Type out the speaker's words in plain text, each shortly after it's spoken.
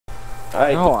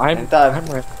Alright. No, I'm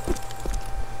right.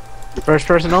 First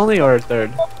person only or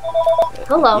third?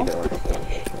 Hello. Either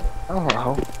way.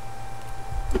 Hello.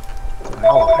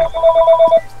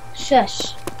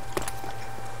 Shush.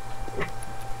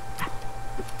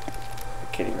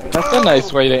 Kidding, right? That's a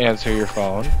nice way to answer your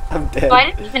phone. I'm dead. So I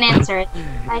didn't even answer it.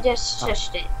 I just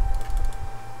shushed it.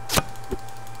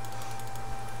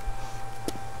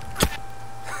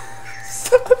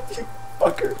 Stop, you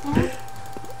fucker.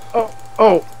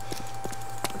 Oh.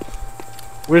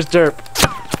 Where's Derp?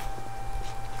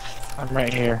 I'm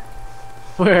right here.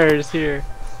 Where's here?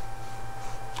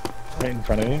 Right in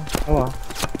front of you. Hello.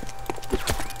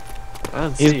 I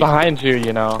don't He's see. behind you,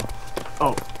 you know.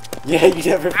 Oh. Yeah, you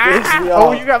never finished me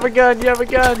Oh, off. you have a gun. You have a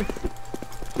gun.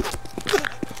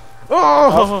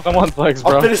 Oh. Someone's legs,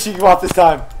 bro. I'm finishing you off this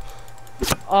time.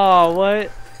 Oh, what?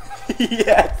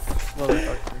 Yes.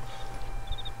 Motherfucker.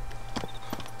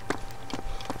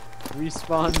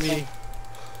 Respawn me.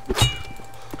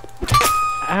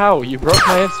 Ow, you broke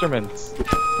my instruments.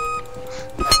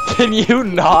 Can you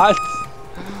not?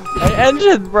 My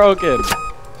engine's broken.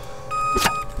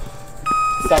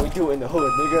 That's how we do it in the hood,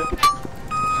 nigga.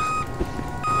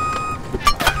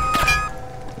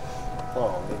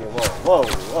 Whoa, nigga,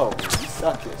 whoa. You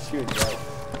suck at shooting, bro.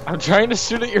 I'm trying to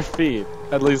shoot at your feet.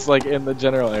 At least, like, in the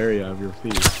general area of your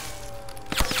feet.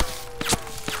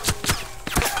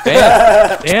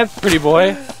 Dance! Dance, pretty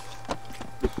boy!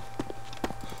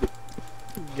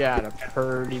 Got a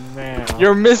purty man.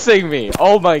 You're missing me!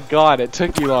 Oh my god, it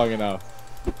took you long enough.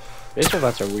 baseball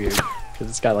bats are weird because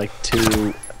it's got like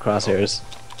 2 crosshairs.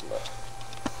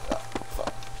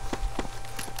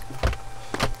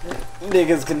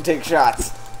 Niggas can take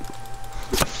shots.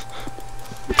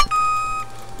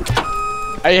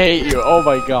 I hate you, oh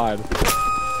my god.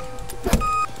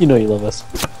 You know you love us.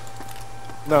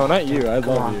 No, not you, I Come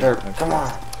love on, you. Dirk. Come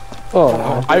on.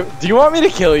 Oh, Do you want me to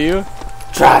kill you?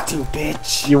 Try to,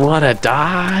 bitch. you wanna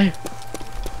die?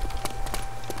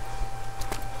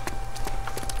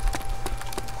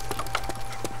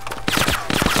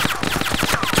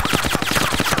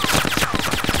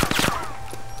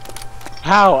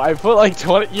 How? I put like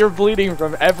 20. You're bleeding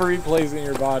from every place in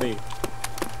your body.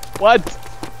 What?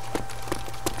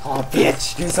 Oh,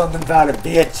 bitch. Do something about it,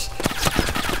 bitch.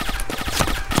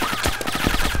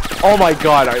 Oh my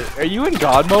god, are you in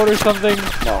God mode or something?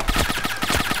 No.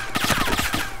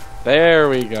 There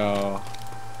we go.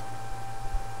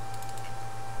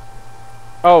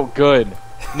 Oh, good.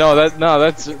 No,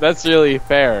 that's really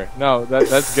fair. No,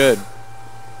 that's good.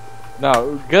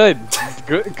 No, good.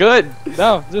 Good.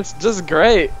 No, just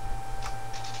great.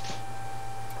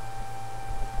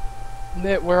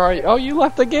 Nit, where are you? Oh, you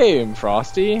left the game,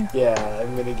 Frosty. Yeah,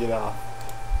 I'm gonna get off.